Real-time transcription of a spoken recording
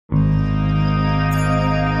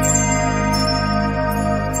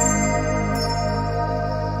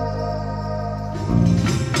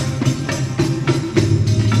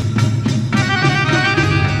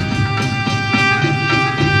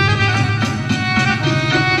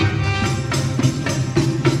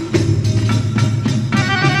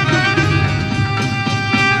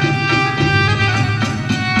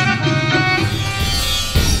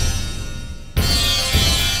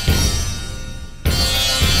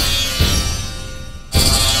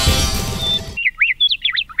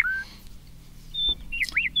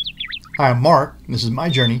Hi, I'm Mark, and this is my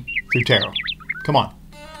journey through tarot. Come on.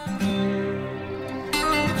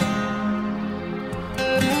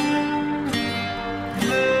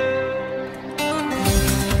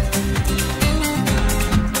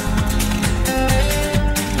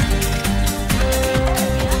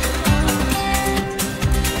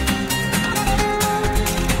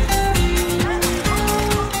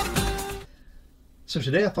 So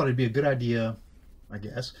today I thought it'd be a good idea, I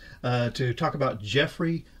guess, to talk about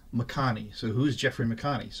Jeffrey McConney. So who is Jeffrey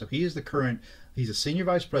McConney? So he's a senior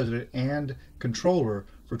vice president and controller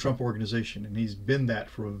for Trump Organization, and he's been that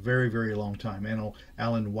for a very, very long time.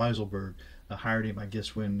 Alan Weisselberg hired him, I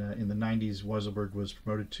guess, when in the 90s Weisselberg was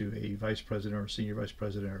promoted to a vice president or a senior vice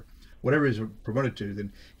president or whatever he was promoted to.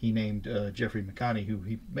 Then he named Jeffrey McConney, who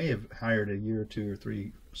he may have hired a year or two or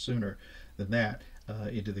three sooner than that,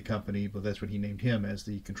 into the company, but that's when he named him as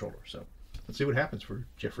the controller. So let's see what happens for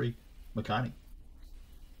Jeffrey McConney.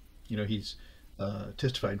 You know, he's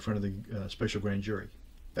testified in front of the special grand jury.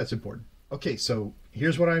 That's important. Okay, so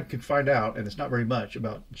here's what I can find out, and it's not very much,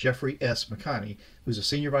 about Jeffrey S. McConney, who's a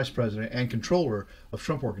senior vice president and controller of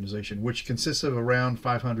Trump Organization, which consists of around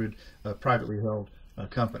 500 privately held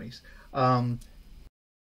companies.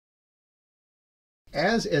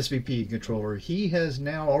 As SVP controller, he has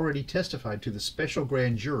now already testified to the special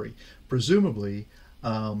grand jury. Presumably,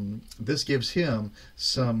 this gives him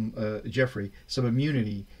Jeffrey, some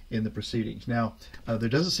immunity in the proceedings. Now, there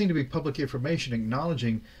doesn't seem to be public information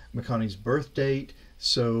acknowledging McConney's birth date,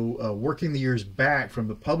 so working the years back from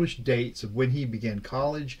the published dates of when he began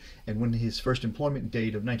college and when his first employment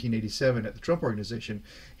date of 1987 at the Trump Organization,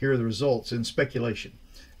 here are the results in speculation.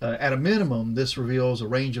 At a minimum, this reveals a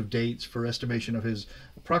range of dates for estimation of his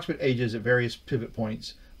approximate ages at various pivot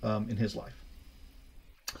points in his life.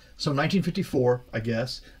 So 1954, I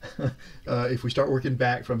guess, if we start working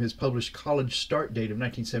back from his published college start date of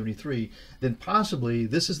 1973, then possibly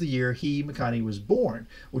this is the year he, McConney, was born,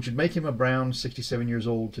 which would make him around 67 years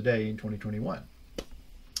old today in 2021.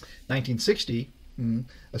 1960,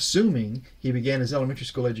 assuming he began his elementary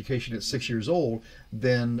school education at 6 years old,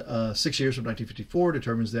 then 6 years from 1954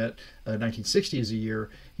 determines that 1960 is a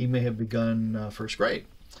year he may have begun first grade.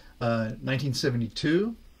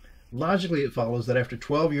 1972, logically it follows that after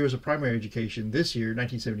 12 years of primary education, this year,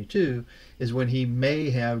 1972, is when he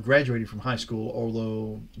may have graduated from high school,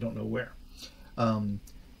 although you don't know where.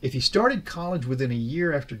 If he started college within a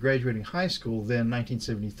year after graduating high school, then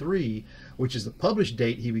 1973, which is the published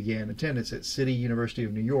date he began attendance at City University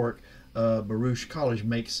of New York, Baruch College,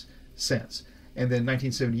 makes sense. And then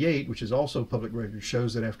 1978, which is also public record,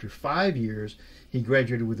 shows that after 5 years, he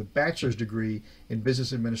graduated with a bachelor's degree in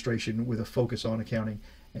business administration with a focus on accounting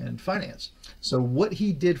and finance. So what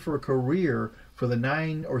he did for a career for the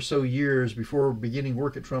 9 or so years before beginning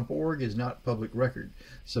work at Trump Org is not public record.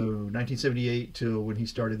 So 1978 till when he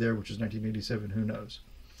started there, which is 1987, who knows.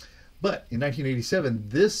 But in 1987,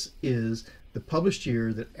 this is the published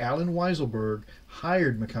year that Alan Weisselberg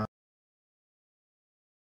hired McConney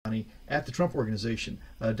at the Trump Organization.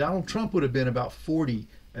 Donald Trump would have been about 40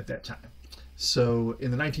 at that time. So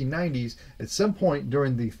in the 1990s, at some point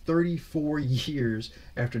during the 34 years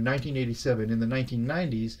after 1987, in the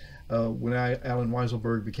 1990s, when Alan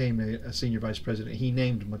Weisselberg became a senior vice president, he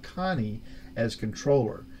named McConney as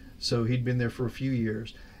controller. So he'd been there for a few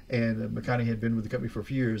years, and McConney had been with the company for a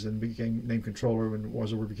few years and became named controller when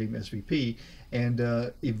Weisselberg became SVP. And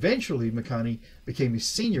eventually McConney became a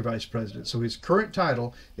senior vice president. So his current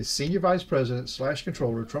title is senior vice president /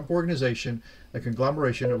 controller, Trump Organization, a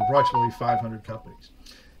conglomeration of approximately 500 companies.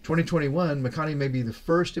 2021, McConney may be the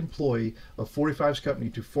first employee of 45's company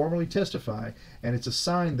to formally testify, and it's a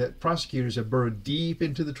sign that prosecutors have burrowed deep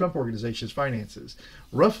into the Trump Organization's finances.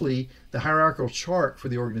 Roughly, the hierarchical chart for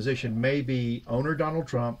the organization may be owner Donald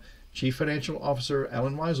Trump, chief financial officer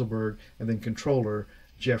Alan Weisselberg, and then controller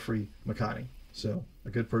Jeffrey McConney. So a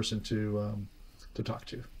good person to talk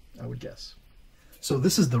to, I would guess. So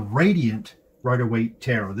this is the Radiant Rider-Waite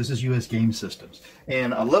Tarot. This is U.S. Game Systems,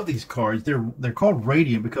 and I love these cards. They're called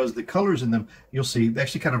Radiant because the colors in them, you'll see, they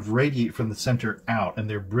actually kind of radiate from the center out, and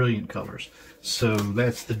they're brilliant colors. So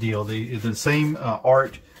that's the deal. The same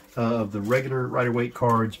art of the regular Rider-Waite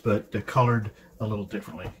cards, but they're colored a little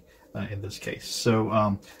differently in this case. So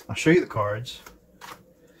I'll show you the cards.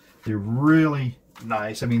 They're really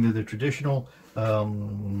nice. I mean, they're the traditional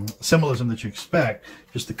symbolism that you expect.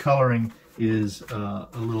 Just the coloring is a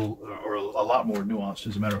lot more nuanced,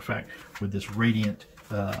 as a matter of fact, with this radiant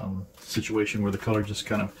situation where the color just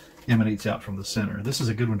kind of emanates out from the center. This is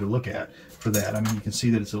a good one to look at for that. I mean, you can see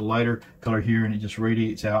that it's a lighter color here and it just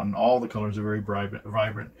radiates out, and all the colors are very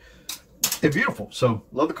vibrant and beautiful. So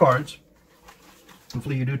love the cards.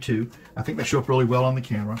 Hopefully you do too. I think they show up really well on the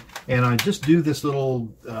camera. And I just do this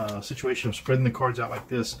little situation of spreading the cards out like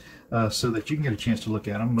this so that you can get a chance to look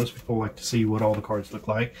at them. Most people like to see what all the cards look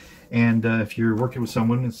like. And if you're working with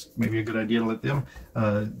someone, it's maybe a good idea to let them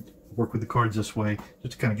work with the cards this way,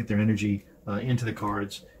 just to kind of get their energy into the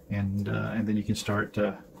cards. And then you can start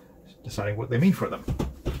deciding what they mean for them.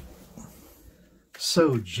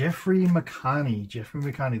 So Jeffrey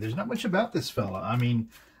McConney. There's not much about this fella. I mean,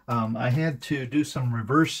 I had to do some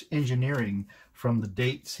reverse engineering from the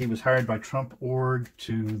dates he was hired by Trump org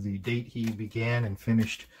to the date he began and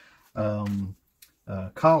finished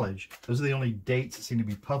college. Those are the only dates that seem to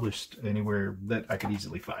be published anywhere that I could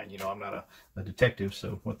easily find. You know, I'm not a detective,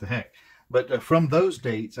 so what the heck. But from those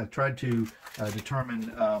dates, I tried to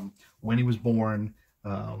determine when he was born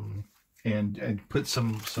and put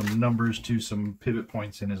some numbers to some pivot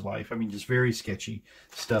points in his life. I mean, just very sketchy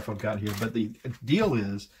stuff I've got here. But the deal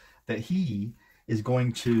is that he is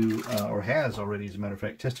going to, or has already, as a matter of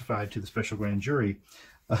fact, testified to the special grand jury,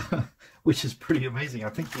 which is pretty amazing. I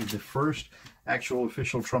think he's the first actual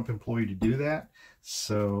official Trump employee to do that.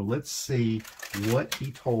 So let's see what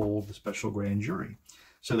he told the special grand jury.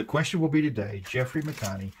 So the question will be today, Jeffrey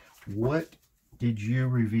McConney, what did you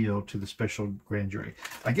reveal to the special grand jury?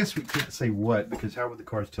 I guess we can't say what, because how would the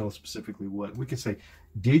cards tell us specifically what? We could say,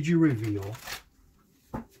 did you reveal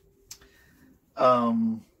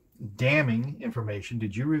damning information?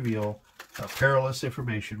 Did you reveal perilous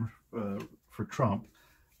information for Trump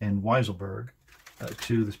and Weiselberg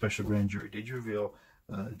to the special grand jury? Did you reveal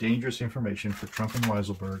dangerous information for Trump and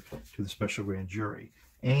Weiselberg to the special grand jury?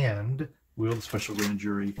 And will the special grand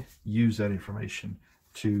jury use that information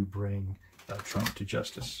to bring Trump to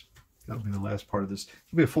justice? That'll be the last part of this.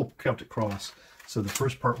 It'll be a full Celtic cross. So the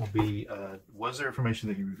first part will be, was there information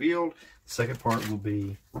that he revealed? The second part will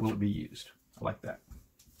be, will it be used? I like that.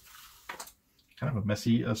 Kind of a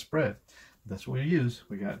messy spread. That's what we use.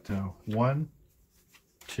 We got 1,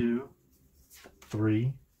 2,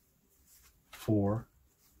 3, 4,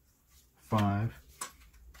 5,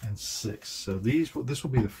 and 6. So this will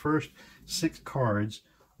be the first 6 cards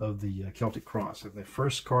of the Celtic cross. And the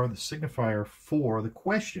first card, the signifier for the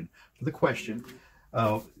question.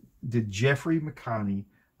 Did Jeffrey McConney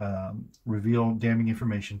reveal damning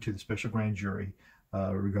information to the special grand jury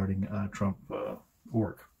regarding Trump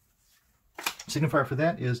work? Signifier for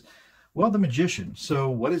that is, well, the magician. So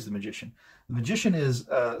what is the magician? The magician is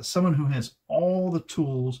someone who has all the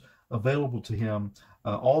tools available to him,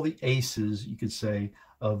 all the aces, you could say,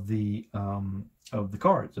 of the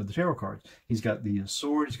cards, of the tarot cards. He's got the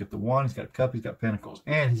sword, he's got the wand, he's got a cup, he's got pentacles,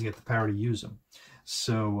 and he's got the power to use them.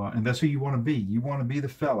 So, and that's who you want to be. You want to be the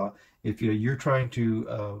fella, if you're trying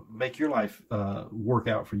to make your life work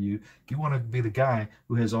out for you, you want to be the guy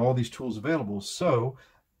who has all these tools available. So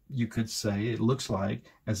you could say, it looks like,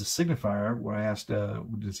 as a signifier, when I asked,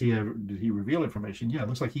 did he reveal information? Yeah, it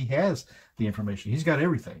looks like he has the information. He's got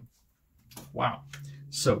everything. Wow.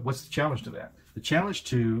 So what's the challenge to that? The challenge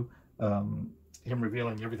to him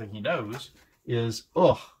revealing everything he knows is,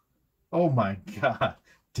 oh my God,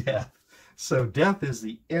 death. So death is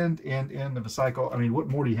the end of a cycle. I mean, what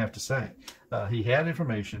more do you have to say? He had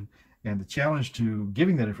information, and the challenge to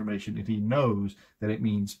giving that information, if he knows that it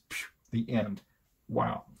means the end.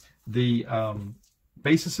 Wow. The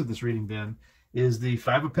basis of this reading then is the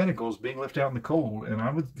Five of Pentacles being left out in the cold. And I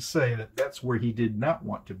would say that that's where he did not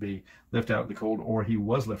want to be left out in the cold, or he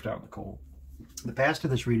was left out in the cold. The past of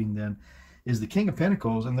this reading then is the King of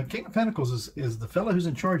Pentacles. And the King of Pentacles is the fellow who's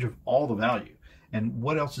in charge of all the value. And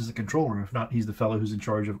what else is the controller if not he's the fellow who's in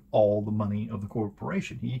charge of all the money of the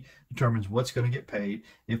corporation? He determines what's going to get paid,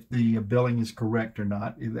 if the billing is correct or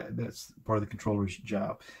not. That's part of the controller's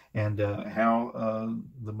job. And how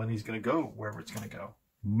the money's going to go, wherever it's going to go.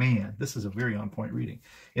 Man, this is a very on-point reading.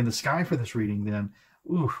 In the sky for this reading then,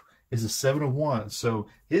 is a 7 of Wands. So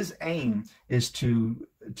his aim is to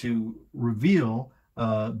reveal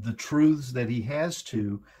the truths that he has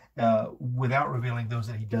to, without revealing those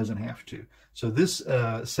that he doesn't have to. So this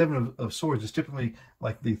 7 of Swords is typically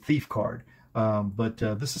like the thief card. But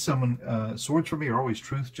this is someone, swords for me are always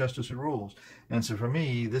truth, justice, and rules. And so for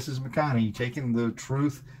me, this is McConney taking the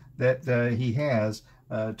truth that he has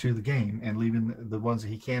to the game and leaving the ones that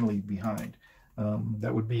he can leave behind.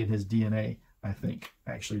 That would be in his DNA, I think,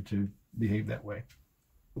 actually, to behave that way.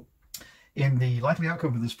 And the likely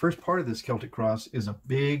outcome for this first part of this Celtic cross is a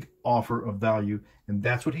big offer of value, and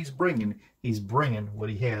that's what he's bringing. He's bringing what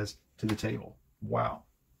he has to the table. Wow,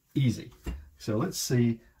 easy. So let's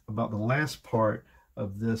see about the last part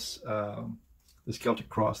of this this Celtic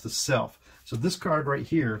cross, the self. So this card right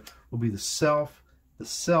here will be the self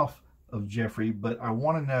of Jeffrey, but I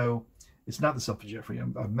want to know, It's not the self of Jeffrey.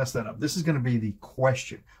 I've messed that up. This is going to be the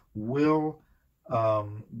question. Will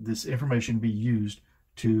this information be used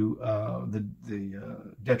to the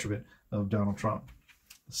detriment of Donald Trump?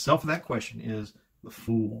 The self of that question is the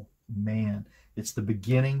fool. Man, it's the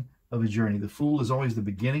beginning of a journey. The fool is always the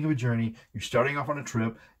beginning of a journey. You're starting off on a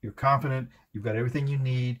trip. You're confident. You've got everything you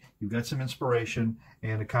need. You've got some inspiration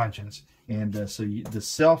and a conscience. And the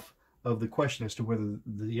self of the question as to whether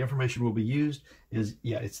the information will be used is,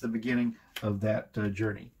 yeah, it's the beginning of that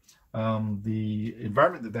journey. The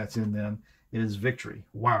environment that that's in then is victory.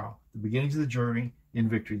 Wow. The beginnings of the journey in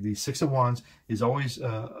victory. The Six of Wands is always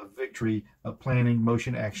a victory, a planning,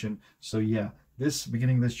 motion, action. So yeah, this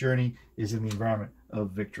beginning of this journey is in the environment of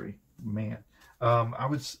victory. Man, now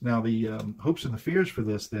the hopes and the fears for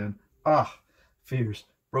this then, fears,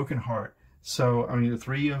 broken heart. So I mean, the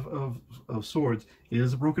Three of Swords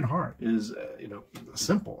is a broken heart, is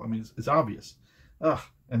simple. I mean, it's obvious. And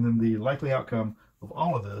then the likely outcome of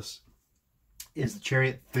all of this is the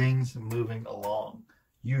Chariot, things moving along,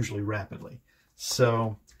 usually rapidly.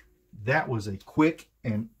 So that was a quick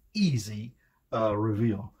and easy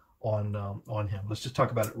reveal on him. Let's just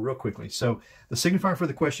talk about it real quickly. So the signifier for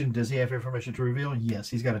the question, does he have information to reveal? Yes,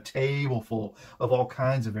 he's got a table full of all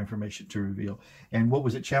kinds of information to reveal. And what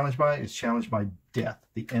was it challenged by? It's challenged by death,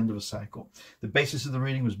 the end of a cycle. The basis of the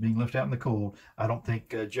reading was being left out in the cold. I don't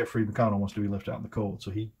think Jeffrey McConnell wants to be left out in the cold,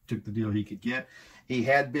 so he took the deal he could get. He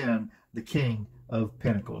had been the king of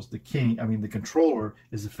pentacles. The controller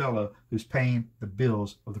is the fellow who's paying the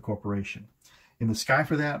bills of the corporation. In the sky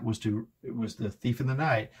for that it was the thief in the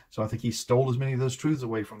night. So I think he stole as many of those truths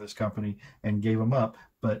away from this company and gave them up,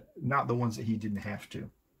 but not the ones that he didn't have to.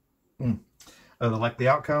 The likely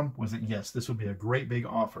outcome was that, yes, this would be a great big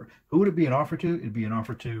offer. Who would it be an offer to? It'd be an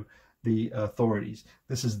offer to the authorities.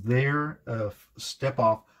 This is their step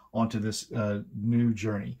off onto this new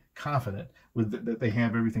journey, confident that they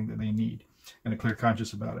have everything that they need and a clear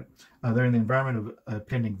conscience about it. They're in the environment of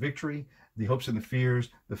pending victory. The hopes and the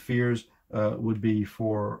fears would be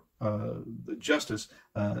for the justice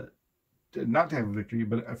not to have a victory,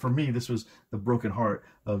 but for me, this was the broken heart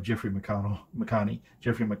of Jeffrey McConney,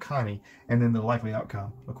 and then the likely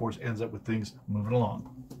outcome, of course, ends up with things moving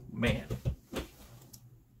along. Man.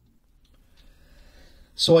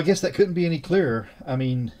 So I guess that couldn't be any clearer. I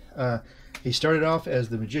mean, he started off as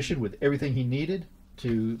the magician with everything he needed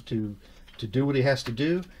to do what he has to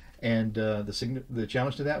do. And the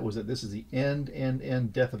challenge to that was that this is the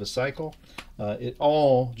end death of a cycle. It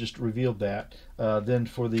all just revealed that. Then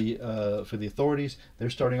for the authorities,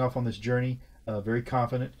 they're starting off on this journey very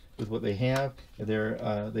confident with what they have. They're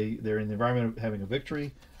in the environment of having a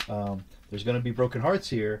victory. There's going to be broken hearts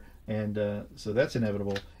here, and so that's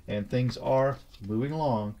inevitable. And things are moving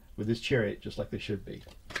along with this Chariot just like they should be.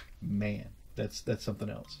 Man, that's something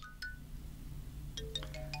else.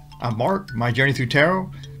 I'm Mark. My Journey Through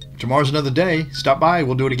Tarot. Tomorrow's another day. Stop by.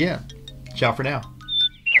 We'll do it again. Ciao for now.